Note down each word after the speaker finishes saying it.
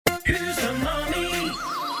Who's the Mummy?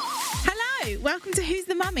 Hello, welcome to Who's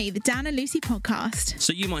the Mummy, the Dan and Lucy podcast.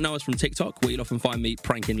 So you might know us from TikTok, where you'll often find me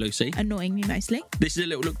pranking Lucy. Annoying me mostly. This is a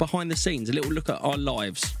little look behind the scenes, a little look at our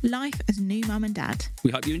lives. Life as new mum and dad.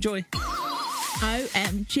 We hope you enjoy.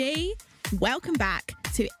 OMG, welcome back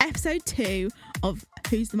to episode 2 of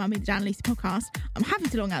Who's the Mummy, the Dan and Lucy podcast. I'm having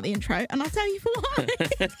to long out the intro, and I'll tell you for why.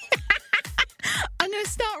 I'm going to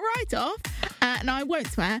start right off, and I won't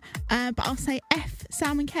swear, but I'll say F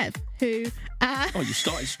Sam and Kev, who... Oh, you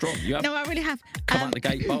started strong. You have No, I really have. come out the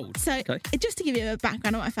gate bold. So, Okay. just to give you a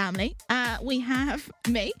background on my family, we have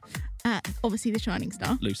me, obviously the shining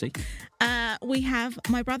star. Lucy, We have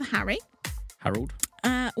my brother Harry. Harold.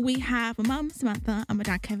 We have my mum Samantha and my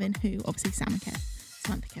dad Kevin, who obviously Sam and Kev.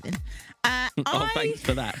 Samantha Kevin. Oh, thanks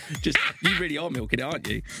for that. Just you really are milking it, aren't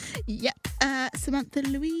you? Yep. Samantha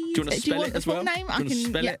Louise. Do you want to spell it the as full well? name? Do you want to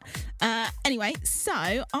spell it? Anyway, so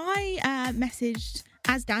I messaged,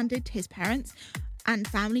 as Dan did, to his parents and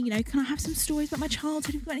family, can I have some stories about my childhood?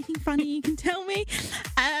 If you've got anything funny you can tell me.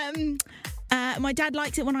 My dad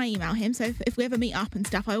likes it when I email him, so if we ever meet up and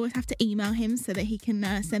stuff, I always have to email him so that he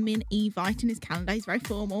can send me an e-vite in his calendar. He's very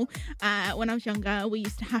formal. When I was younger, we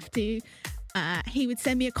used to have to... he would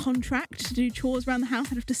send me a contract to do chores around the house.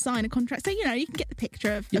 I'd have to sign a contract. So, you can get the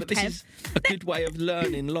picture of But this Kev. is a good way of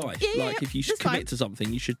learning life. Yeah, if you that's commit fine. to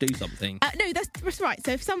something, you should do something. No, that's right.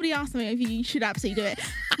 So if somebody asks me, you should absolutely do it.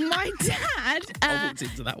 My dad I walked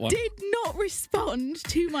into that one. did not respond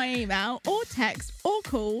to my email or text or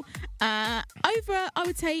call over, I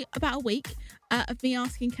would say, about a week of me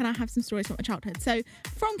asking, can I have some stories from my childhood? So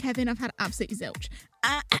from Kevin, I've had absolutely zilch.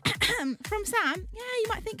 From Sam, you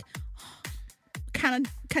might think, can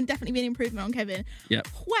definitely be an improvement on Kevin. Yep.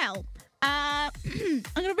 Well, I'm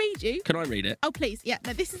going to read you. Can I read it? Oh, please. Yeah,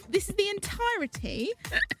 no, this is the entirety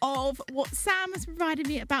of what Sam has provided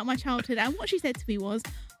me about my childhood. And what she said to me was,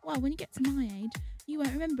 well, when you get to my age, you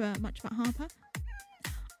won't remember much about Harper.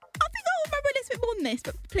 I think I'll remember a little bit more than this,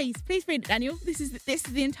 but please read it, Daniel. This is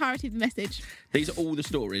the entirety of the message. These are all the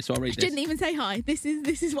stories, so I'll read She this. didn't even say hi. This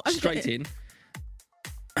is what I'm Straight getting.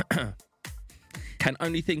 in. Can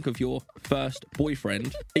only think of your first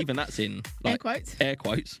boyfriend. Even that's in Air quotes. Air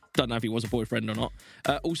quotes. Don't know if he was a boyfriend or not.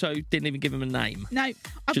 Also, didn't even give him a name. No, I've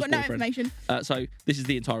Just got no boyfriend. information. So this is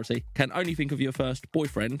the entirety. Can only think of your first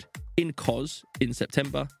boyfriend in COS in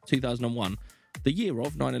September 2001, the year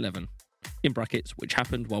of 9/11. In brackets, which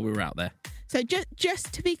happened while we were out there. So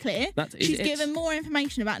just to be clear, That is she's it. given more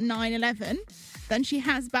information about 9/11 than she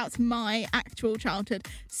has about my actual childhood.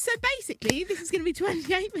 So basically, this is going to be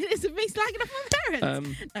 28 minutes of me slagging off my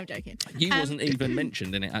parents. No, I'm joking. You wasn't even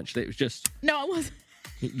mentioned in it, actually. It was just No, I wasn't.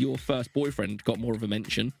 your first boyfriend got more of a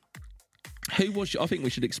mention. Who was? I think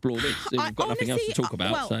we should explore this. We've got nothing else to talk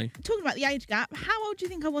about. Well, So talking about the age gap, how old do you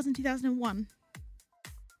think I was in 2001?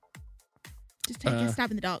 Just take a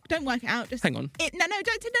stab in the dark. Don't work it out. Just hang on. No,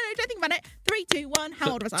 don't think about it. 3, 2, 1.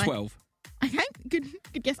 How old was I? 12. Okay, good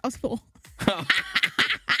guess. I was 4.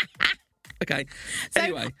 Okay. So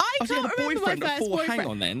Anyway, I so you can't had a remember my boyfriend at first 4. boyfriend. Hang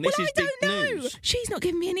on, then. Well, This is I big don't know. news. She's not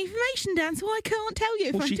giving me any information, Dan, so I can't tell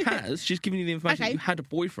you. Well, if she I took it. has. She's giving you the information. Okay. You had a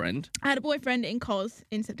boyfriend. I had a boyfriend in COS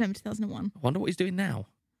in September 2001. I wonder what he's doing now.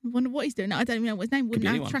 I wonder what he's doing now. I don't even know what his name. Wouldn't be know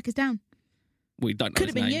how to anyone. track us down. We don't know Could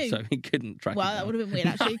his have been name, you. so he couldn't track Well, him that down. would have been weird,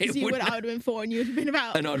 actually, because It I would wouldn't have been 4 and you would have been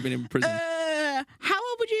about... And I'd have been in prison. how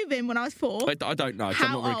old would you have been when I was 4? I don't know. 'Cause How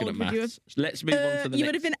I'm not very good at old would you maths. Let's move on to the you next.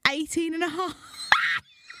 would have been 18 and a half.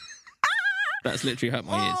 That's literally hurt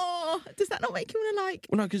my ears. Oh, does that not make you want to like...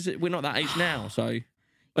 Well, no, because we're not that age now, so I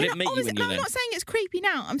didn't meet you honestly, when you no, were I'm then. not saying it's creepy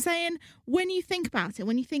now. I'm saying when you think about it,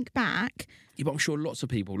 when you think back... Yeah, but I'm sure lots of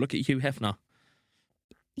people look at Hugh Hefner.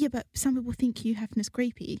 Yeah, but some people think Hugh Hefner's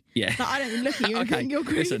creepy. Yeah. Like, I don't look at you and Okay, think you're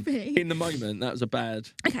creepy. listen, in the moment, that was a bad...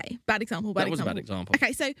 Okay, bad example. That was a bad example.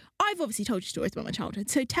 Okay, so I've obviously told you stories about my childhood.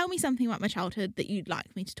 So tell me something about my childhood that you'd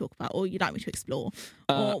like me to talk about or you'd like me to explore.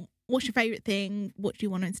 Or what's your favourite thing? What do you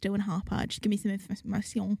want to instill in Harper? Just give me some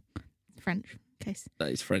information. French, in case.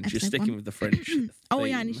 That is French. You're Episode sticking 1. with the French Oh,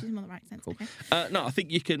 yeah, I theme. need to use them on the right sense. Cool. Okay. No, I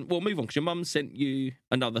think you can... Well, move on, because your mum sent you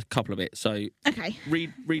another couple of bits. So Okay.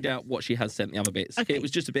 read out what she has sent the other bits. Okay. It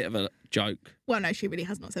was just a bit of a joke. Well, no, she really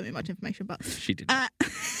has not sent me much information, but... She did.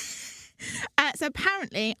 So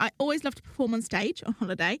apparently, I always loved to perform on stage on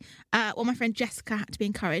holiday. Well, my friend Jessica had to be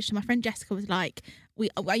encouraged. So my friend Jessica was like,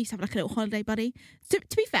 I used to have like a little holiday buddy. So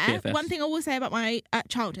to be fair, PFS. one thing I will say about my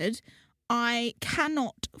childhood, I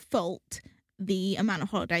cannot fault the amount of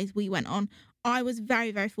holidays we went on. I was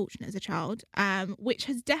very, very fortunate as a child, which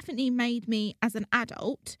has definitely made me as an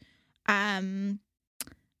adult.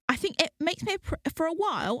 I think it makes me, for a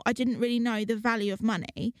while, I didn't really know the value of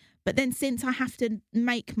money. But then since I have to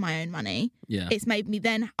make my own money, Yeah. it's made me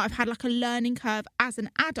then, I've had like a learning curve as an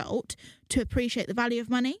adult to appreciate the value of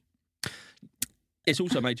money. It's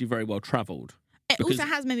also made you very well travelled. It also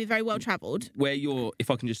has made me very well travelled. Where you're,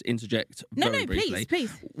 if I can just interject very briefly.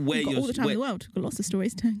 Please. We've got all the time in the world. We've got lots of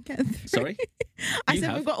stories to get through. Sorry? I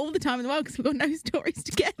said we've got all the time in the world because we've got no stories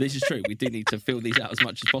to get. This is true. We do need to fill these out as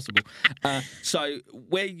much as possible. So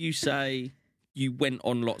where you say you went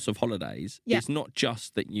on lots of holidays, it's not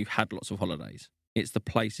just that you had lots of holidays. It's the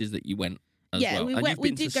places that you went as well.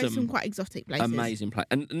 We did go to some quite exotic places. Amazing places.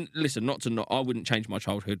 And listen, I wouldn't change my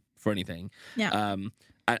childhood for anything. Yeah.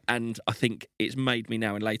 And I think it's made me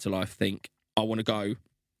now in later life think I want to go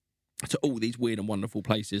to all these weird and wonderful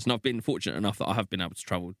places. And I've been fortunate enough that I have been able to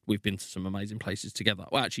travel. We've been to some amazing places together.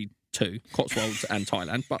 Well, actually 2, Cotswolds and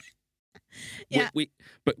Thailand. But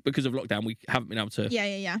but because of lockdown, we haven't been able to.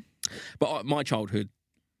 Yeah. But my childhood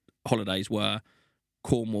holidays were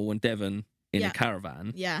Cornwall and Devon in a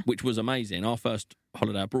caravan, which was amazing. Our first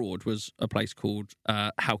holiday abroad was a place called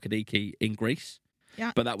Halkidiki in Greece.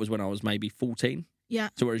 Yeah. But that was when I was maybe 14. Yeah.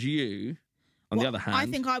 So whereas you, on the other hand... I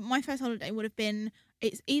think my first holiday would have been,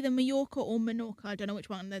 it's either Mallorca or Menorca. I don't know which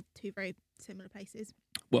one. They're 2 very similar places.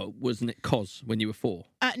 Well, wasn't it Kos when you were 4?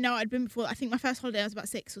 No, I'd been before. I think my first holiday I was about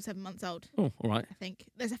 6 or 7 months old. Oh, all right. I think.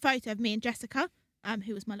 There's a photo of me and Jessica,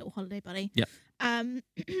 who was my little holiday buddy. Yeah.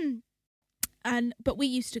 But we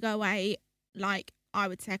used to go away, like, I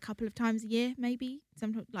would say a couple of times a year, maybe.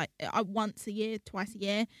 Sometimes, like, once a year, twice a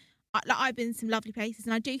year. I've been in some lovely places,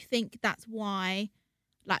 and I do think that's why...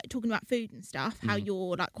 Like talking about food and stuff, how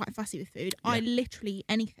you're like quite fussy with food. Yeah. I literally eat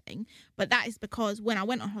anything, but that is because when I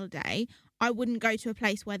went on holiday, I wouldn't go to a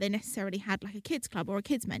place where they necessarily had like a kids club or a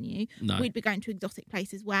kids menu. No. We'd be going to exotic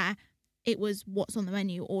places where it was what's on the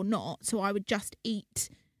menu or not. So I would just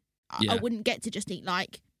eat. I wouldn't get to just eat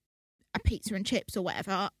like a pizza and chips or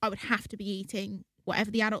whatever. I would have to be eating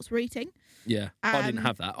whatever the adults were eating. Yeah, I didn't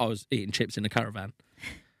have that. I was eating chips in a caravan.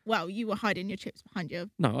 Well, you were hiding your chips behind your...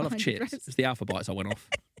 No, I love chips. It's the Alpha Bites I went off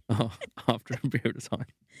after a period of time.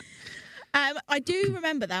 I do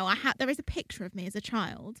remember, though, there is a picture of me as a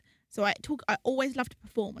child. So I always loved to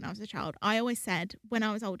perform when I was a child. I always said when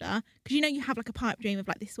I was older, because you have like a pipe dream of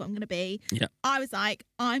like, this is what I'm going to be. Yeah. I was like,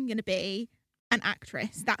 I'm going to be an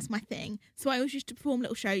actress. That's my thing. So I always used to perform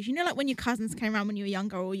little shows. Like when your cousins came around when you were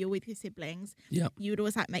younger or you're with your siblings, you would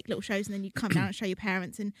always like make little shows and then you'd come down and show your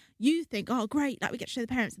parents and you think, oh, great, like we get to show the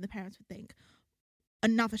parents, and the parents would think,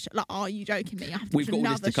 another show. Like, are you joking me? I have to We've got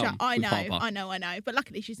another show. I know. But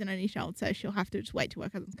luckily she's an only child, so she'll have to just wait till her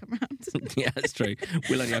cousins come around. Yeah, that's true.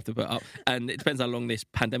 We'll only have to put up. And it depends how long this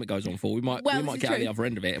pandemic goes on for. We might get out the other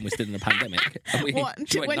end of it and we're still in a pandemic. What?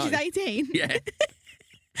 When she's 18? Yeah.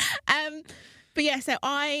 But yeah, so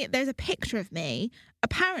there's a picture of me.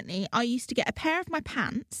 Apparently, I used to get a pair of my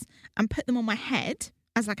pants and put them on my head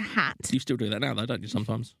as like a hat. You still do that now, though, don't you,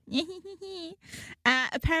 sometimes?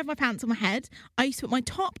 A pair of my pants on my head. I used to put my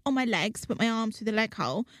top on my legs, put my arms through the leg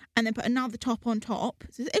hole, and then put another top on top.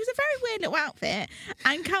 So it was a very weird little outfit.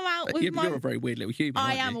 And come out with You're a very weird little human,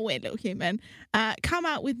 I am a weird little human. Come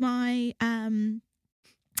out with my...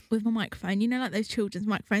 with my microphone, like those children's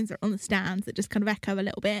microphones that are on the stands that just kind of echo a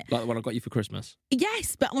little bit. Like the one I got you for Christmas?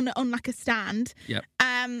 Yes, but on like a stand. Yep.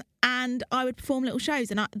 And I would perform little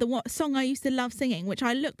shows. And the song I used to love singing, which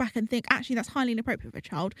I look back and think, actually, that's highly inappropriate for a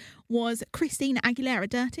child, was Christina Aguilera,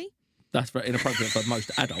 Dirty. That's very inappropriate for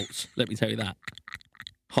most adults, let me tell you that.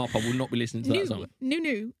 Harper will not be listening to that song.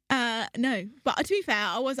 No. But to be fair,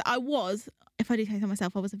 I was, if I do say so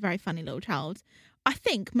myself, I was a very funny little child. I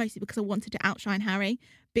think mostly because I wanted to outshine Harry,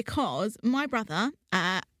 because my brother,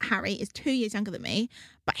 Harry, is 2 years younger than me,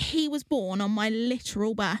 but he was born on my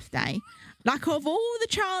literal birthday. Like, of all the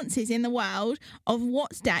chances in the world of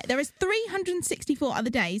what's day, there is 364 other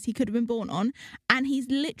days he could have been born on, and he's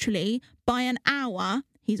literally, by an hour,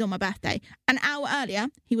 he's on my birthday. An hour earlier,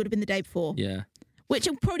 he would have been the day before. Yeah. Which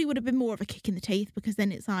probably would have been more of a kick in the teeth, because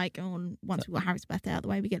then it's like, once we've got Harry's birthday out of the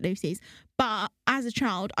way, we get Lucy's. But as a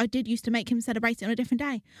child, I did used to make him celebrate it on a different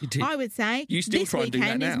day. You did. I would say, you still this try and do that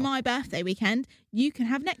weekend now. Is my birthday weekend. You can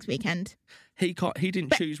have next weekend. He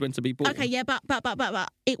didn't choose when to be born. Okay, yeah, but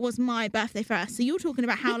it was my birthday first. So you're talking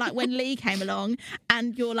about how, like, when Lee came along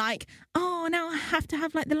and you're like, oh, now I have to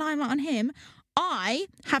have, like, the limelight on him. I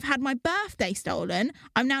have had my birthday stolen.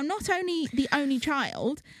 I'm now not only the only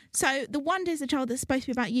child, so the one day as a child that's supposed to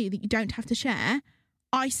be about you that you don't have to share,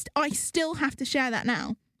 I still have to share that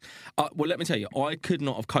now. Well, let me tell you, I could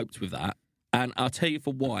not have coped with that, and I'll tell you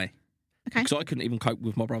for why. Okay. Because I couldn't even cope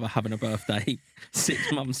with my brother having a birthday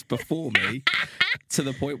 6 months before me, to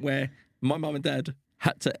the point where my mum and dad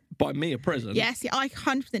had to buy me a present. Yes, yeah, I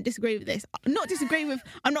 100% disagree with this. Not disagree with.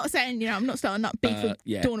 I'm not saying I'm not starting up beef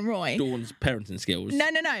with Dawn and Roy. Dawn's parenting skills. No.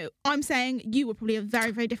 I'm saying you were probably a very,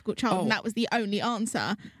 very difficult child, and that was the only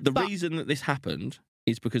answer. The reason that this happened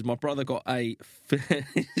is because my brother got a.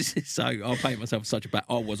 So I'll paint myself such a bad.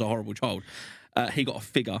 I was a horrible child. He got a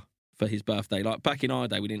figure for his birthday. Like back in our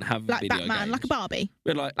day, we didn't have like video Batman, games. like a Barbie. We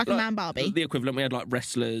had like a man Barbie. The equivalent. We had like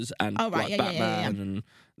wrestlers and Batman, and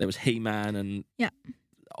there was He-Man, and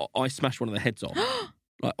I smashed one of the heads off.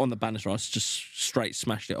 Like on the banister, I just straight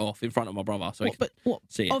smashed it off in front of my brother. So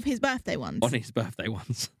see it. Of his birthday ones? On his birthday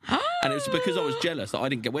ones. And it was because I was jealous that I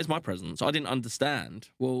didn't get, where's my presents? I didn't understand.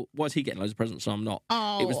 Well, why is he getting loads of presents and I'm not?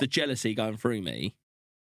 Oh. It was the jealousy going through me.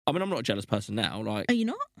 I mean, I'm not a jealous person now. Like, are you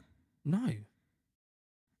not? No.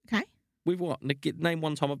 Okay. With what? Name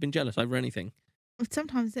one time I've been jealous over anything.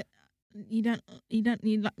 Sometimes you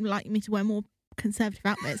like me to wear more conservative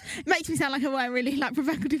outfits. It makes me sound like I wear really like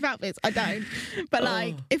provocative outfits. I don't. But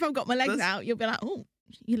like, if I've got my legs out, you'll be like, oh,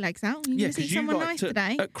 your legs out. You going to see someone nice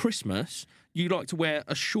today? At Christmas, you like to wear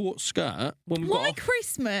a short skirt. When we've Why got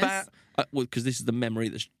Christmas? Well, because this is the memory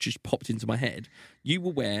that's just popped into my head. You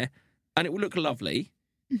will wear, and it will look lovely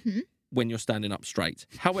when you're standing up straight.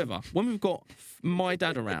 However, when we've got my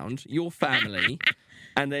dad around, your family,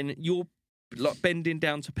 and then you're like bending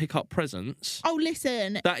down to pick up presents. Oh,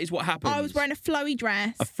 listen. That is what happens. I was wearing a flowy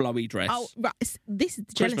dress. A flowy dress. Oh, right. This is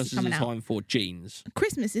the jealousy Christmas is coming a out. time for jeans.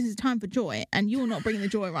 Christmas is a time for joy, and you're not bringing the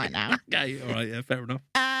joy right now. Okay, all right, yeah, fair enough.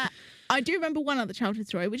 I do remember one other childhood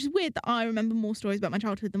story, which is weird that I remember more stories about my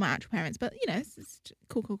childhood than my actual parents, but, you know, it's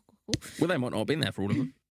cool. Well, they might not have been there for all of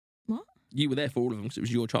them. What? You were there for all of them because it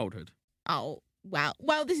was your childhood. Oh, wow.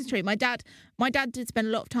 Well, this is true. My dad did spend a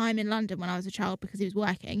lot of time in London when I was a child because he was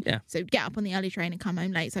working. Yeah. So he'd get up on the early train and come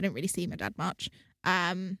home late, so I didn't really see my dad much.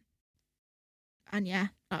 And yeah.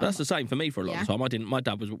 That's the same for me for a lot of the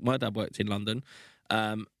time. My dad worked in London.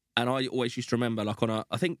 And I always used to remember, like,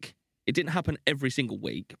 I think it didn't happen every single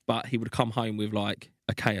week, but he would come home with like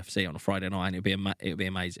a KFC on a Friday night, and it'd be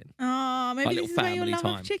amazing. Oh, maybe this is where your love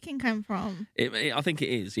time. of chicken came from. I think it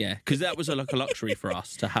is, yeah, because that was like a luxury for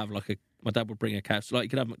us to have. Like my dad would bring a KFC. Like you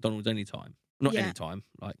could have McDonald's anytime, not anytime,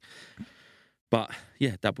 like. But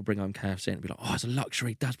yeah, Dad would bring home KFC and it'd be like, oh, it's a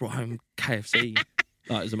luxury. Dad's brought home KFC.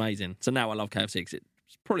 Like, it was amazing. So now I love KFC because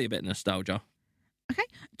it's probably a bit of nostalgia. Okay.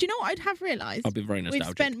 Do you know what I'd have realised? I've been very nostalgic.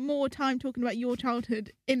 We've spent more time talking about your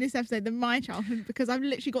childhood in this episode than my childhood because I've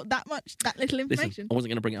literally got that little information. Listen, I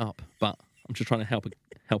wasn't going to bring it up, but I'm just trying to help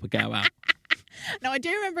a gal out. Now, I do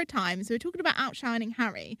remember a time, so we're talking about outshining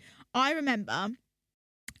Harry. I remember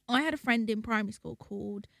I had a friend in primary school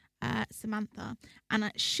called Samantha, and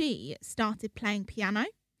she started playing piano.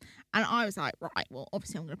 And I was like, right, well,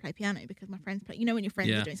 obviously I'm going to play piano because my friends play. You know, when your friends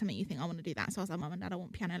are doing something, you think, I want to do that. So I was like, Mum and Dad, I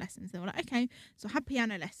want piano lessons. They were like, okay. So I had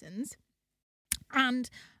piano lessons. And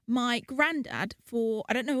my granddad,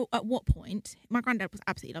 I don't know at what point, my granddad was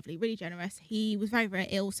absolutely lovely, really generous. He was very, very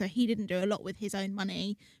ill, so he didn't do a lot with his own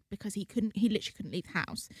money because he literally couldn't leave the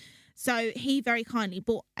house. So he very kindly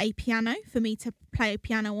bought a piano for me to play a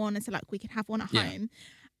piano on, and so like we could have one at home.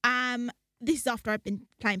 This is after I'd been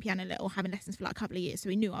playing piano or having lessons for like a couple of years, so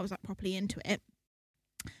he knew I was like properly into it.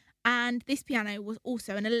 And this piano was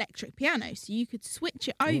also an electric piano, so you could switch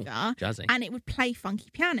it over and it would play funky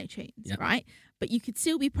piano tunes, right? But you could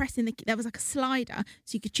still be pressing there was like a slider,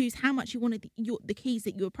 so you could choose how much you wanted the keys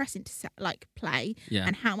that you were pressing to like play,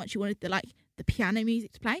 and how much you wanted the piano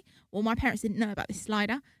music to play. Well, my parents didn't know about this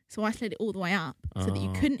slider, so I slid it all the way up so that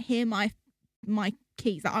you couldn't hear my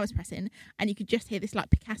keys that I was pressing, and you could just hear this like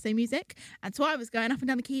Picasso music. And so I was going up and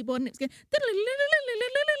down the keyboard, and it was going,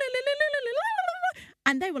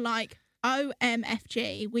 and they were like,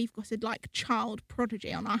 OMFG, we've got a like child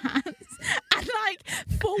prodigy on our hands. And like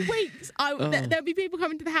for weeks there'd be people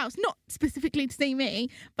coming to the house, not specifically to see me,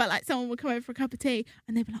 but like someone would come over for a cup of tea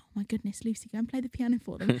and they'd be like, oh my goodness, Lucy, go and play the piano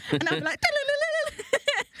for them. And I'd be like,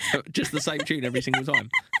 just the same tune every single time.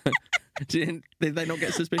 Did they not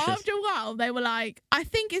get suspicious? After a while, they were like, I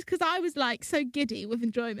think it's because I was like so giddy with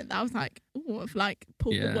enjoyment that I was like, oh, I've like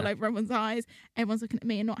pulled the wool over everyone's eyes. Everyone's looking at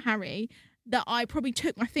me and not Harry. That I probably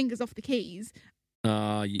took my fingers off the keys.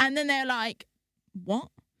 And then they're like, what?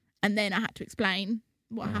 And then I had to explain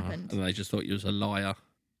what happened. And they just thought you was a liar.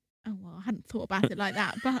 Oh, well, I hadn't thought about it like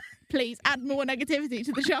that. But please add more negativity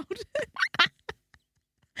to the childhood.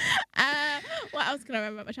 What else can I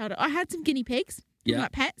remember about my childhood? I had some guinea pigs. Yeah.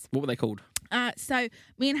 Like pets. What were they called? So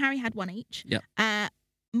me and Harry had one each. Yeah.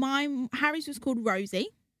 Harry's was called Rosie.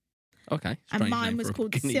 Okay. And mine was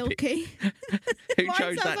called Silky. Who mine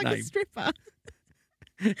chose that like name? A stripper.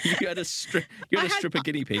 You had a stripper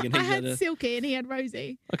guinea pig, and he I had had Silky, and he had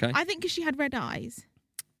Rosie. Okay. I think because she had red eyes.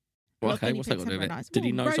 Well, Well, okay, guinea what's that pigs got to do have with red it? eyes. Did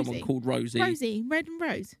he Well, know someone Rosie. called Rosie? Rosie, Red and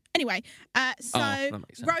Rose. Anyway, so that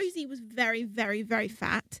makes sense. Rosie was very, very, very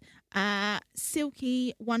fat.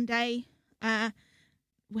 Silky one day,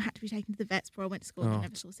 we had to be taken to the vets before I went to school. Oh. I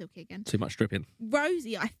never saw Silky again. Too much dripping.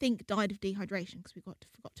 Rosie, I think, died of dehydration because we forgot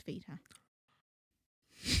to feed her.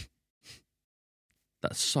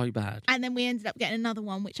 That's so bad. And then we ended up getting another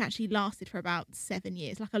one, which actually lasted for about 7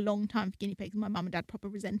 years, like a long time for guinea pigs. My mum and dad proper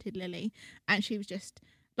resented Lily, and she was just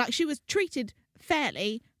like, she was treated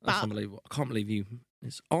fairly, That's but unbelievable. I can't believe you.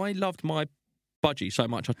 I loved my budgie so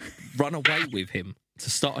much. I'd run away with him to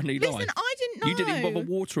start a new listen, life. I didn't know. You didn't even bother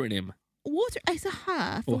watering him. Water, it's a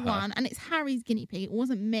her for Or her. one, and it's Harry's guinea pig. It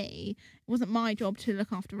wasn't me. It wasn't my job to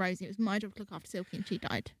look after Rosie. It was my job to look after Silky, and she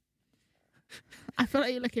died. I feel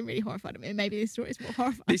like you're looking really horrified at me. Maybe this story is more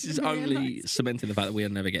horrifying. This is than I only realised. cementing the fact that we are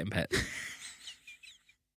never getting pets.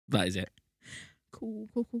 That is it. Cool.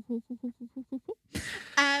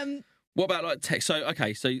 What about like tech? So,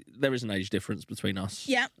 okay, so there is an age difference between us.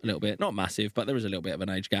 Yeah. A little bit. Not massive, but there is a little bit of an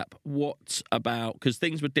age gap. What about, because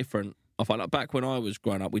things were different. I find like back when I was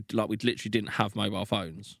growing up, we literally didn't have mobile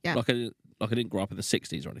phones. Yeah. Like I didn't grow up in the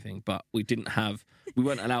 60s or anything, but we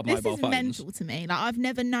weren't allowed This mobile is phones. mental to me. Like, I've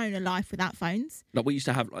never known a life without phones. Like we used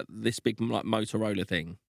to have like this big like Motorola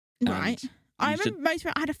thing. And Right. you I used to-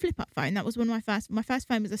 remember I had a flip-up phone. That was one of my first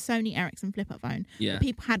phone was a Sony Ericsson flip-up phone. Yeah.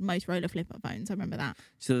 People had Motorola flip-up phones. I remember that.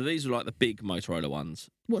 So these were like the big Motorola ones.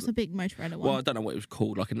 What's a big Motorola one? Well, I don't know what it was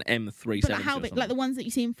called, like an M370. But like how or big? something. Like the ones that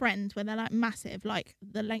you see in Friends, where they're like massive, like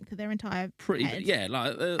the length of their entire Pretty, head. yeah,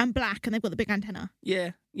 like And black, and they've got the big antenna.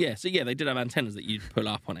 yeah. So yeah, they did have antennas that you'd pull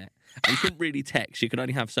up on it. And you couldn't really text. You could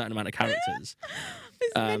only have a certain amount of characters.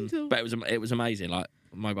 It's mental. But it was amazing, like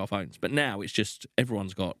mobile phones. But now it's just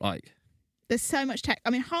everyone's got like There's so much tech. I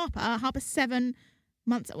mean, Harper's 7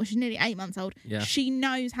 months, well, she's nearly 8 months old. Yeah. She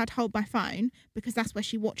knows how to hold my phone because that's where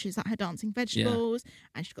she watches like her dancing vegetables,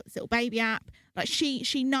 and she's got this little baby app. Like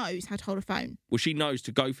she knows how to hold a phone. well, she knows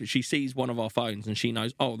to go for. She sees one of our phones and she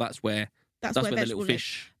knows. Oh, that's where That's the where little vegetables live.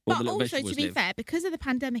 fish or the But little also, to vegetables be live. fair, because of the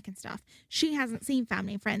pandemic and stuff, she hasn't seen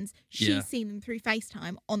family and friends. She's Yeah. seen them through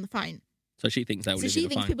FaceTime on the phone. So she thinks they all So live she in the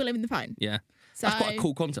thinks phone. people live in the phone. Yeah, So, that's quite a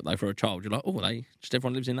cool concept though for a child. You're like, oh,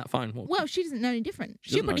 everyone lives in that phone. What? well, she doesn't know any different. She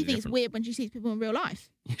She doesn't know probably any thinks it's different. weird when she sees people in real life.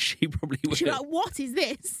 She probably would. She's like, what is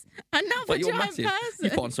this? Another But you're giant massive. person.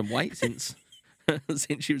 You've put on some weight since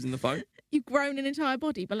since she was in the phone. You've grown an entire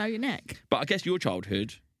body below your neck. But I guess your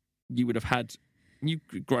childhood, you would have had. You've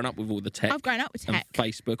grown up with all the tech I've grown up with and tech.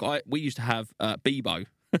 Facebook. We used to have Bebo.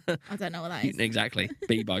 I don't know what that is. Exactly,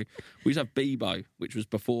 Bebo. We used to have Bebo, which was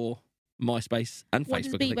before MySpace and What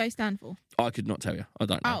does Facebook. I think. Bebo stand for? I could not tell you. I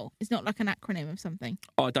don't know. Oh, it's not like an acronym of something.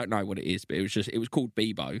 I don't know what it is, but it was called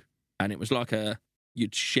Bebo, and it was like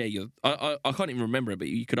you'd share your. I can't even remember it, but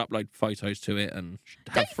you could upload photos to it and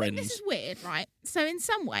have Don't you friends. think this is weird, right? So in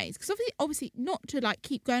some ways, because obviously not to like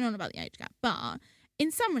keep going on about the age gap, but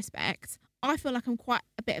in some respects, I feel like I'm quite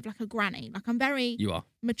a bit of like a granny. Like I'm very You are.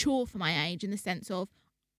 mature for my age in the sense of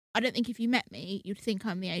I don't think if you met me, you'd think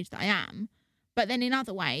I'm the age that I am. But then in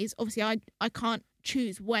other ways, obviously I can't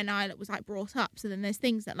choose when I was like brought up. So then there's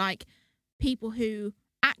things that like people who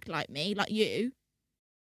act like me, like you,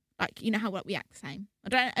 like you know how we act the same. I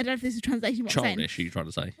don't know if this is translating what I'm saying. Childish, are you trying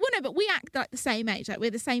to say? Well, no, but we act like the same age. Like we're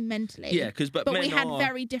the same mentally. Yeah, but But men we had are,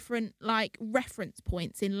 very different like reference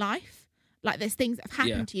points in life. Like there's things that have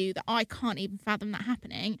happened Yeah. to you that I can't even fathom that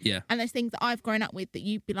happening. Yeah. And there's things that I've grown up with that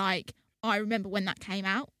you'd be like, I remember when that came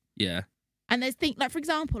out. Yeah. And there's things like, for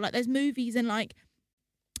example, like there's movies and like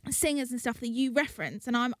singers and stuff that you reference,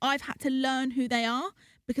 and I've had to learn who they are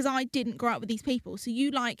because I didn't grow up with these people. So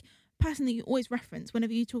you like person that you always reference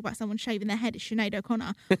whenever you talk about someone shaving their head is Sinead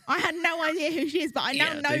O'Connor. I had no idea who she is, but I now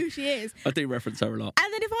Yeah, I know do. who she is. I do reference her a lot.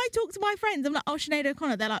 And then if I talk to my friends, I'm like, oh, Sinead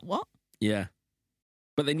O'Connor. They're like, what? Yeah.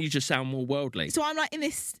 But then you just sound more worldly. So I'm like in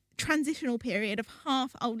this transitional period of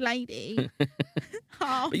half old lady,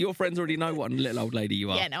 half. But your friends already know what a little old lady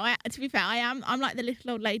you are. Yeah, no. To be fair, I'm like the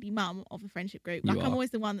little old lady mum of the friendship group. Like You I'm are.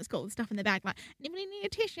 always the one that's got all the stuff in the bag. Like, anybody need a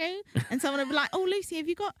tissue? And someone will be like, oh, Lucy, have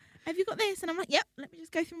you got this? And I'm like, yep. Let me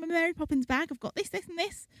just go through my Mary Poppins bag. I've got this, and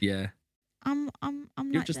this. Yeah. I'm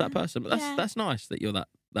You're like just that person. But Yeah. that's nice that you're that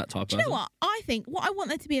type of Do person. you know what? I think what I want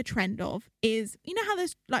there to be a trend of is, you know how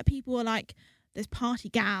there's like people are like, there's party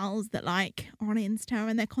gals that like are on Insta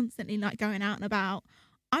and they're constantly like going out and about.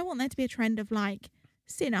 I want there to be a trend of like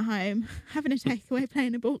sitting at home, having a takeaway,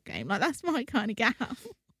 playing a board game. Like that's my kind of gal.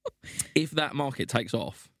 If that market takes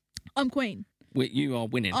off, I'm queen. you are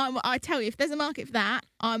winning. I tell you, if there's a market for that,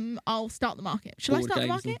 I'll start the market. Shall I Board start the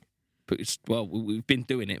games and- market? Well, we've been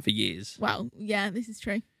doing it for years. Well, yeah, this is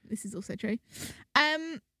true. This is also true.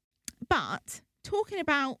 But talking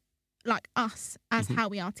about like us as how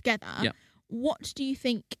we are together, Yeah. what do you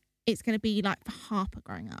think it's going to be like for Harper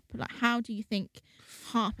growing up? Like, how do you think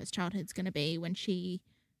Harper's childhood's going to be when she,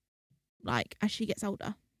 like, as she gets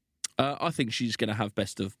older? I think she's going to have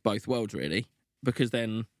best of both worlds, really, because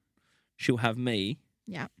then she'll have me.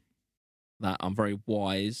 Yeah. That I'm very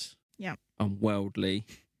wise. Yeah. I'm worldly.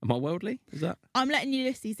 Am I worldly? Is that? I'm letting you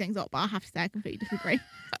list these things up, but I have to say I completely disagree.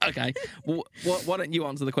 Okay. Well, why don't you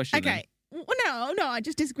answer the question Okay. Well, no, I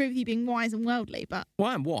just disagree with you being wise and worldly, but... Well,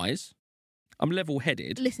 I'm wise. I'm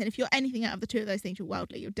level-headed. Listen, if you're anything out of the two of those things, you're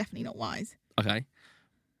worldly. You're definitely not wise. Okay.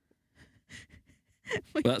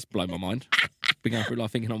 Well, that's blown my mind. Been going through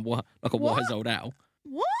life thinking I'm like a What? wise old owl.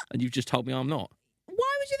 What? And you've just told me I'm not.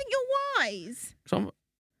 Why would you think you're wise? So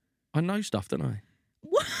I know stuff, don't I?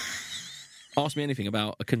 What? Ask me anything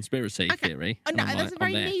about a conspiracy Okay. theory. Oh, and no, I'm that's like, a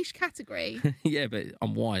very I'm there. niche category. Yeah, but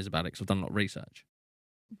I'm wise about it because I've done a lot of research.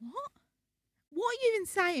 What? What are you even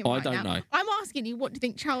saying I right don't now? know. I'm asking you, what do you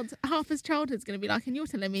think Harper's childhood's going to be like? And you're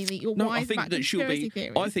telling me that you're No, wise I think about that she'll conspiracy be.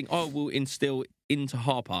 theories. I think I will instill into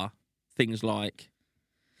Harper things like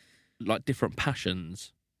different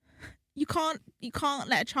passions. You can't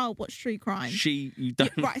let a child watch true crime. You Yeah,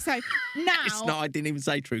 don't. right, so now... It's not. I didn't even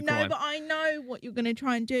say true No, crime. but I know what you're going to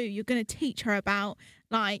try and do. You're going to teach her about,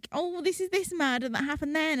 like, oh, this is this murder that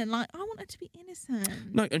happened then. And, like, I want her to be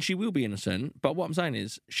innocent. No, and she will be innocent. But what I'm saying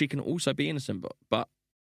is, she can also be innocent, but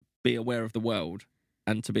be aware of the world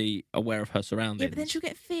and to be aware of her surroundings. Yeah, but then she'll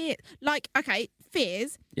get fear. Like, okay,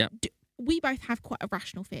 fears. Yeah. We both have quite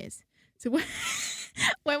irrational fears. So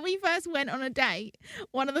when we first went on a date,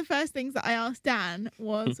 one of the first things that I asked Dan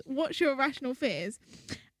was, what's your irrational fears?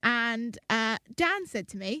 And Dan said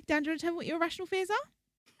to me, Dan, do you want to tell me what your irrational fears are?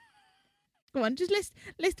 Go on, just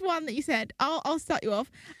list one that you said. I'll start you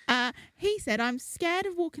off. He said, I'm scared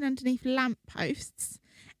of walking underneath lampposts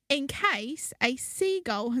in case a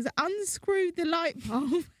seagull has unscrewed the light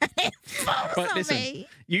bulb and it falls Right, on listen, me.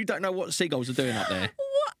 You don't know what seagulls are doing up there.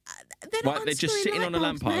 What? They're not Right, they're just unscrewing sitting on a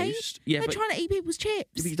light bulbs, mate. lamppost. Yeah, They're but trying to eat people's chips.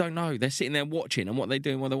 but you don't know. They're sitting there watching, and what they're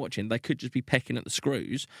doing while they're watching, they could just be pecking at the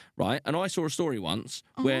screws, right? And I saw a story once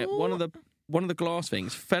where one of the glass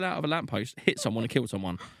things fell out of a lamppost, hit someone, and killed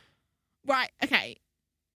someone. Right, okay.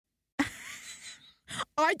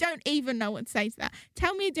 I don't even know what to say to that.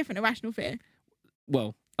 Tell me a different irrational fear.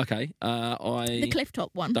 Well, okay, The I cliff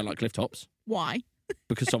top one. don't like cliff tops Why?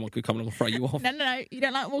 because someone could come along and throw you off. No. You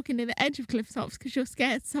don't like walking near the edge of cliff tops because you're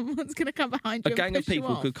scared someone's going to come behind you A gang and of push you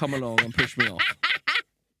people off. could come along and push me off.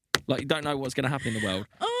 Like, you don't know what's going to happen in the world.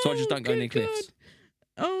 So I just don't go good near cliffs.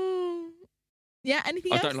 God. Oh. Yeah,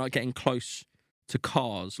 anything I else? don't like getting close to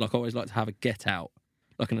cars. Like, I always like to have a get out,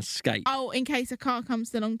 like an escape. Oh, in case a car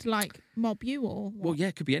comes along to, like, mob you or what? Well, yeah,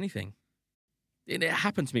 it could be anything. It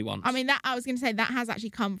happened to me once. I mean, I was going to say that has actually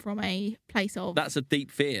come from a place of... That's a deep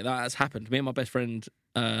fear. That has happened. Me and my best friend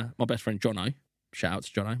Jono, shout out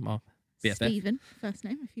to Jono, my BFF. Stephen, first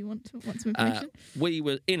name, if you want some information. We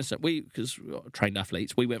were innocent. Because we were trained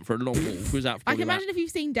athletes. We went for a long walk. We was out for I can probably imagine if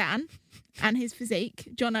you've seen Dan and his physique,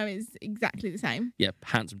 Jono is exactly the same. yeah,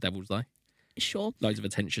 handsome devils though. Sure. Loads of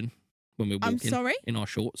attention when we were I'm walking. sorry? In our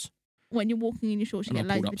shorts. When you're walking in your shorts, you And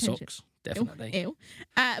get I loads pulled of up attention. socks. Definitely. Ew.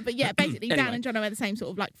 But yeah, basically, Dan Anyway. and Jono are the same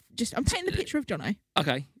sort of like. Just I'm painting the picture of Jono.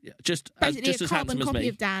 Okay. Yeah, just Basically, as a carbon handsome as copy me.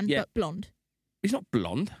 of Dan, Yeah. but blonde. He's not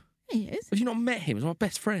blonde. He is. Have you not met him? He's my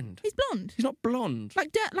best friend. He's blonde, He's not blonde.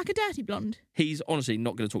 like a dirty blonde. He's honestly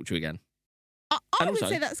not going to talk to you again. I And would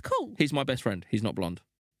also- say that's cool. He's my best friend. He's not blonde.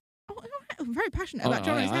 Oh, I'm very passionate Oh, about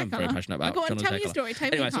Jono's hair I am very colour. passionate about Go on, Jono's tell hair me your colour. story. Tell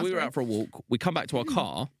me Anyway, your so car we were story. out for a walk. We come back to our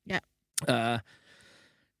car. Yeah.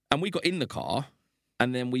 And we got in the car,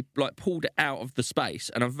 and then we like pulled it out of the space,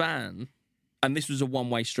 and a van. And this was a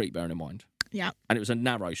one-way street, bearing in mind. Yeah. And it was a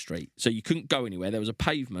narrow street, so you couldn't go anywhere. There was a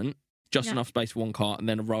pavement, just Yeah. enough space for one car, and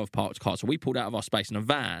then a row of parked cars. So we pulled out of our space, and a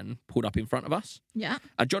van pulled up in front of us. Yeah.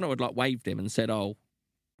 And Jono had like waved him and said, "Oh,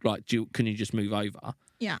 like, can you just move over?"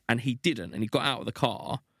 Yeah. And he didn't, and he got out of the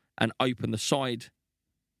car and opened the side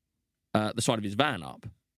of his van up.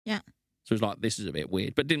 Yeah. So it was like, this is a bit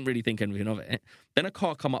weird, but didn't really think anything of it. Then a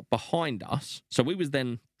car come up behind us, so we was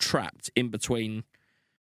then trapped in between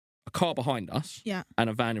a car behind us Yeah. and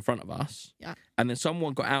a van in front of us. Yeah. And then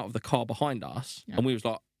someone got out of the car behind us, Yeah. and we was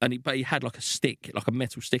like, but he had like a stick, like a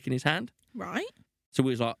metal stick in his hand. Right. So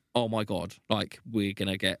we was like, oh my God, like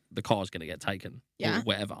the car's gonna get taken Yeah. or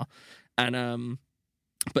whatever. And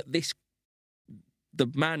but the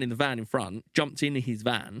man in the van in front jumped in his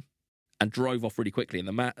van and drove off really quickly, and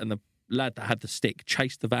the lad that had the stick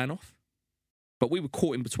chased the van off. But we were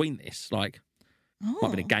caught in between this, like Oh. might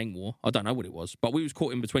have been a gang war. I don't know what it was, but we was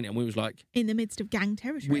caught in between it, and we was like, In the midst of gang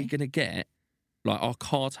territory. we're gonna get like our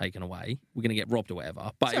car taken away, we're going to get robbed or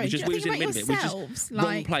whatever. But it was just, we was in the middle of it. We just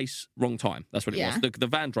wrong place, wrong time. That's what it was. The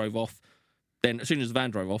van drove off. Then as soon as the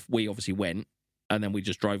van drove off, we obviously went, and then we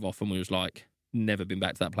just drove off, and we was like, never been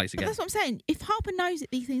back to that place again. But that's what I'm saying. If Harper knows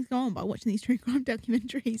that these things go on by watching these true crime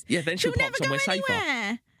documentaries, then she'll never somewhere go safer.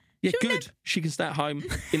 anywhere. Yeah, good. She can stay at home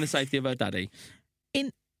in the safety of her daddy.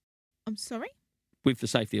 I'm sorry? With the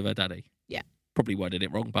safety of her daddy. Yeah. Probably worded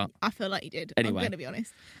it wrong, but I feel like you did. Anyway. I'm going to be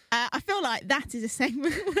honest. I feel like that is a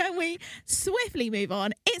segment where we swiftly move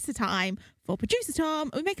on. It's the time for Producer Tom.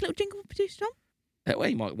 We make a little jingle for Producer Tom. Well,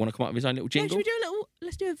 he might want to come up with his own little jingle. No,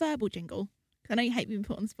 let's do a verbal jingle. Because I know you hate being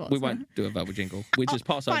put on the spot. We won't do a verbal jingle. We just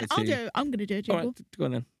pass over to... I'm going to do a jingle. All right, go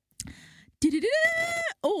on then.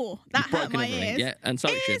 Oh, that hurt my ears. Yeah, and so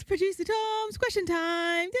it should. It's Producer Tom's question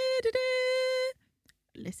time.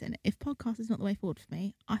 Listen, if podcast is not the way forward for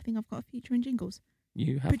me, I think I've got a future in jingles.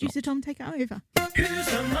 You have Producer not. Tom, take it over. Who's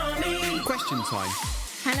the mummy? Question time.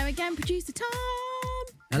 Hello again, Producer Tom.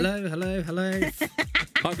 Hello.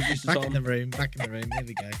 Hi, Producer Back Tom. in the room. Here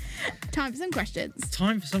we go. Time for some questions.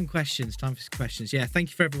 Time for some questions. Yeah, thank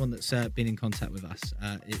you for everyone that's been in contact with us.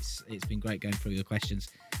 It's been great going through your questions.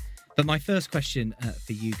 But my first question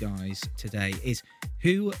for you guys today is,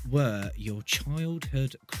 who were your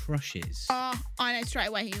childhood crushes? Oh, I know straight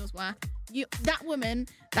away who yours were. That woman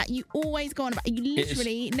that you always go on about. You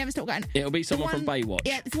literally never stop going. It'll be someone from Baywatch.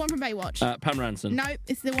 Yeah, it's the one from Baywatch. Pam Ranson. No,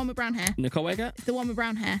 it's the one with brown hair. Nicole Eggert. It's the one with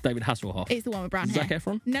brown hair. David Hasselhoff. It's the one with brown hair. Zac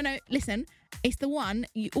Efron. No, listen. It's the one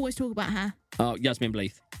you always talk about her. Oh, Yasmin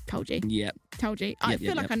Bleeth. Told you. Yep. Told you. I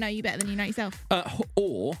feel like I know you better than you know yourself.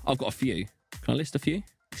 Or I've got a few. Can I list a few?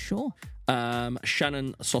 Sure.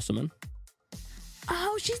 Shannon Sossaman.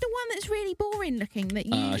 Oh, she's the one that's really boring looking. That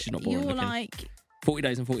you. She's not boring You're looking. like. 40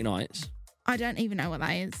 Days and 40 Nights. I don't even know what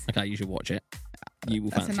that is. Okay, you should watch it. You will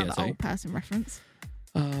That's fancy another her too. old person reference.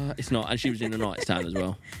 It's not, and she was in The Night's Tale as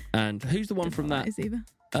well. And who's the one from that? Is either.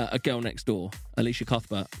 A Girl Next Door, Alicia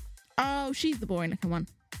Cuthbert. Oh, she's the boring looking one.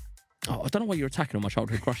 Oh, I don't know why you're attacking all my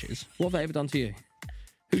childhood crushes. What have they ever done to you?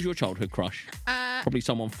 Who's your childhood crush? Probably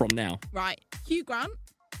someone from now. Right, Hugh Grant.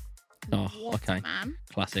 Oh, What okay. a man.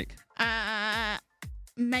 Classic.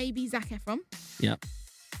 Maybe Zac Efron. Yeah.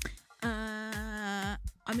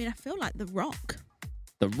 I mean, I feel like The Rock.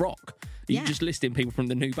 The Rock. Are Yeah. you just listing people from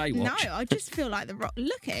the new Baywatch? No, I just feel like The Rock.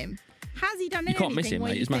 Look at him. Has he done You anything can't miss him, where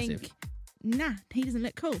mate. you He's think, massive. nah, he doesn't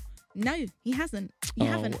look cool? No, he hasn't. You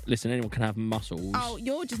haven't. Listen, anyone can have muscles. Oh,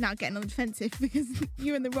 you're just now getting on the defensive because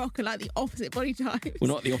you and The Rock are like the opposite body types. We're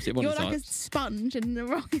not the opposite body You're like a types. sponge and The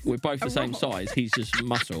Rock is We're both a the same rock. size. He's just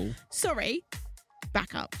muscle. Sorry.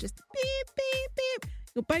 Back up. Just beep, beep, beep.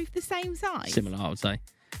 You're both the same size. Similar, I would say.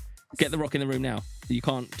 Get The Rock in the room now. You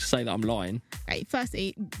can't say that I'm lying. Okay,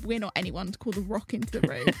 firstly, we're not anyone to call The Rock into the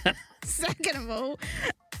room. Second of all,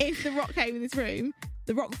 if The Rock came in this room,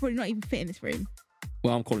 The Rock would probably not even fit in this room.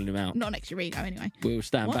 Well, I'm calling him out. Not next to your ego, anyway. We'll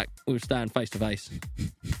stand What? back. We'll stand face to face.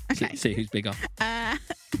 Okay. See who's bigger. I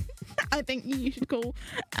think you should call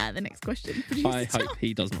the next question. I hope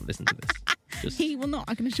he does not listen to this. Just, He will not,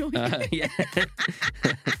 I can assure you. yeah.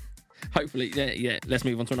 Hopefully, yeah. Let's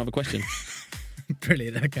move on to another question.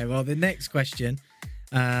 Brilliant. Okay, well, the next question.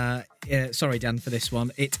 Sorry, Dan, for this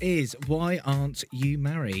one. It is, why aren't you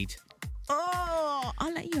married? Oh,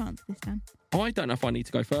 I'll let you answer this, Dan. I don't know if I need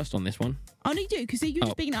to go first on this one. Oh, no, you do, because you were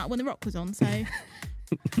just picking up when The Rock was on, so...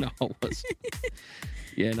 No, I was.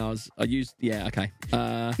 Yeah, no, I used. Yeah, okay.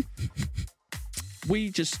 We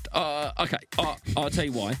just. Okay, I'll tell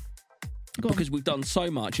you why. Go on. Because we've done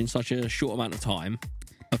so much in such a short amount of time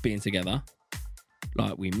of being together.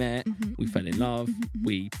 Like, we met, we fell in love,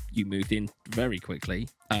 you moved in very quickly.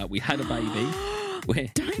 We had a baby.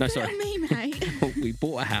 Don't no, put sorry. it on me, mate. We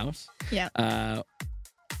bought a house. Yeah.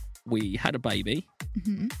 We had a baby.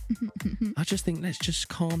 I just think let's just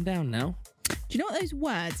calm down now. Do you know what those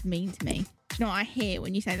words mean to me? Do you know what I hear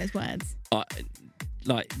when you say those words?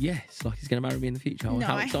 Like, yes, like he's going to marry me in the future. Oh,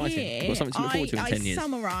 how exciting. I hear, Got something to look forward to in 10 years.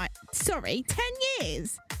 Summarise. Sorry, 10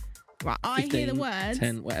 years? Right, I 15, hear the words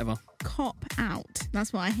 10, whatever. cop out.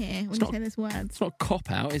 That's what I hear when you say those words. It's not a cop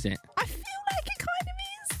out, is it? I feel like it kind of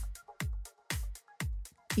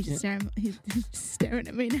is. He's just staring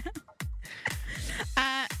at me now.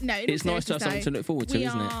 No, It's nice to have something to look forward to,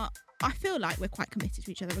 isn't it? I feel like we're quite committed to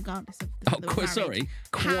each other, regardless of the fact that we're married.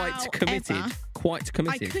 Quite committed. However, Quite I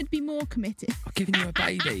committed. could be more committed. I've given you a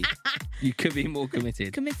baby. You could be more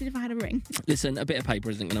committed. Committed if I had a ring. Listen, a bit of paper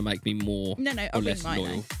isn't going to make me more No, or a ring less might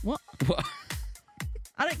loyal. though. What? What?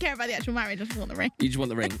 I don't care about the actual marriage, I just want the ring. You just want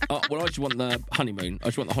the ring. Well, I just want the honeymoon. I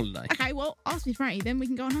just want the holiday. Okay, well, ask me for married, then we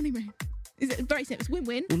can go on honeymoon. Is it very simple? It's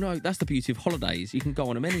win-win. Well, no, that's the beauty of holidays. You can go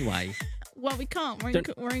on them anyway. Well, we can't. We're in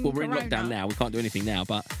We're in Corona. lockdown now. We can't do anything now,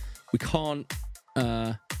 but we can't,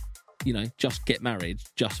 just get married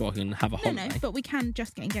just so I can have a holiday. No, but we can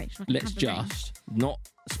just get engaged. So I can Let's have the ring. just not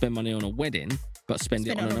spend money on a wedding, but spend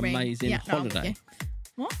it on a an ring. amazing Yeah, no, I'm with holiday. you.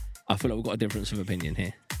 What? I feel like we've got a difference of opinion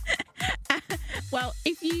here. Well,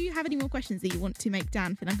 if you have any more questions that you want to make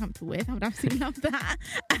Dan feel uncomfortable with, I would absolutely love that.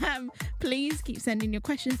 Please keep sending your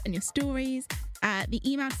questions and your stories. The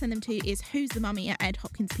email to send them to is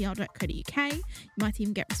who'sthemummy@edhopkinspr.co.uk. You might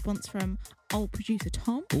even get response from old producer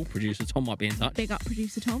Tom. Oh, producer Tom might be in touch. Big up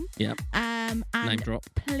producer Tom. Yep. And Name drop.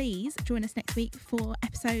 please join us next week for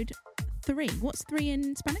episode 3. What's 3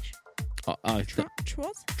 in Spanish?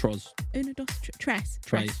 Troz? Troz. Uno, dos, tres.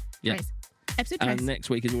 Trays. Yeah. Tres. Episode 3. And next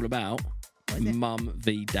week is all about What is it? Mum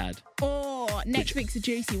v Dad. Oh, next week's a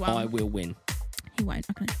juicy one. I will win. He won't.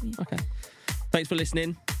 I can assure you. Okay. Thanks for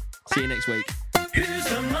listening. See you next week. Who's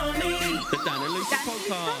the mummy? The Dan and Lucy Dan and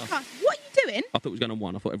Lucy podcast. podcast. What are you doing? I thought it was going on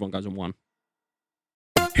 1. I thought everyone goes on 1.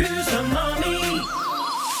 Who's the mummy?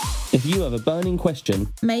 If you have a burning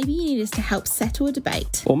question, Maybe you need us to help settle a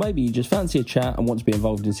debate. or maybe you just fancy a chat and want to be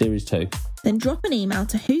involved in series 2, Then drop an email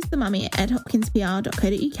to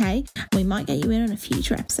who'sthemummy@edhopkinspr.co.uk and we might get you in on a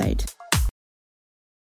future episode.